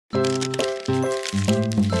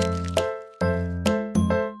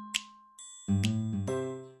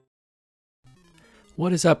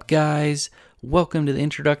What is up, guys? Welcome to the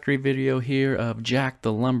introductory video here of Jack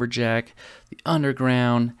the Lumberjack, the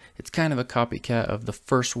Underground. It's kind of a copycat of the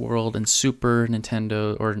First World and Super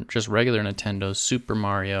Nintendo, or just regular Nintendo, Super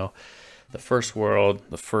Mario, the First World,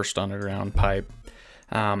 the first Underground pipe.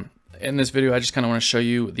 In this video, I just kind of want to show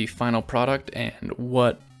you the final product and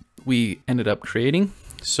what we ended up creating.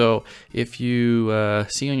 So if you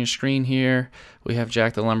see on your screen here, we have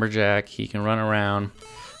Jack the Lumberjack. He can run around.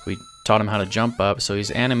 We taught him how to jump up, so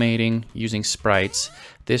he's animating using sprites.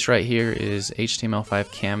 This right here is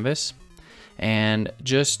HTML5 canvas. And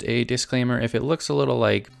just a disclaimer, if it looks a little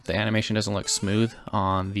like the animation doesn't look smooth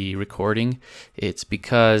on the recording, it's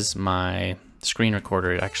because my screen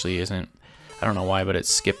recorder actually isn't, I don't know why, but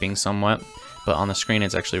it's skipping somewhat. But on the screen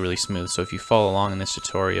it's actually really smooth. So if you follow along in this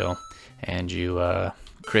tutorial and you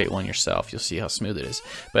create one yourself, you'll see how smooth it is.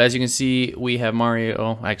 But as you can see, we have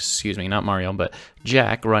not Mario, but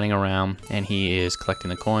Jack running around, and he is collecting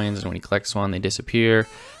the coins, and when he collects one, they disappear.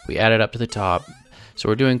 We add it up to the top. So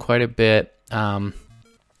we're doing quite a bit. In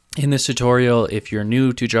this tutorial, if you're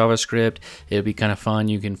new to JavaScript, it'll be kind of fun.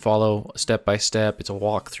 You can follow step by step. It's a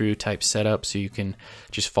walkthrough type setup, so you can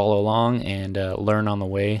just follow along and learn on the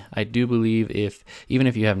way. I do believe even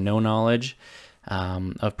if you have no knowledge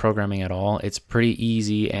of programming at all, it's pretty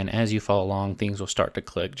easy, and as you follow along, things will start to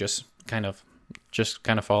click. Just kind of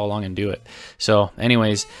follow along and do it. So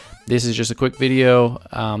anyways, this is just a quick video.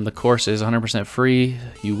 The course is 100% free.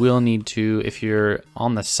 You will need to, if you're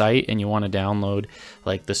on the site and you want to download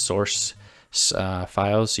like the source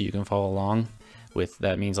files so you can follow along with,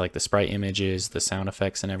 that means like the sprite images, the sound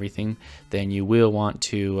effects and everything, then you will want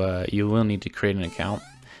to you will need to create an account.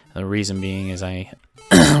 The reason being is I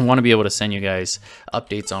want to be able to send you guys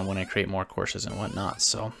updates on when I create more courses and whatnot.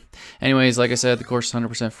 So anyways, like I said, the course is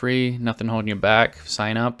 100% free, nothing holding you back.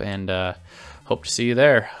 Sign up, and hope to see you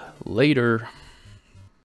there. Later.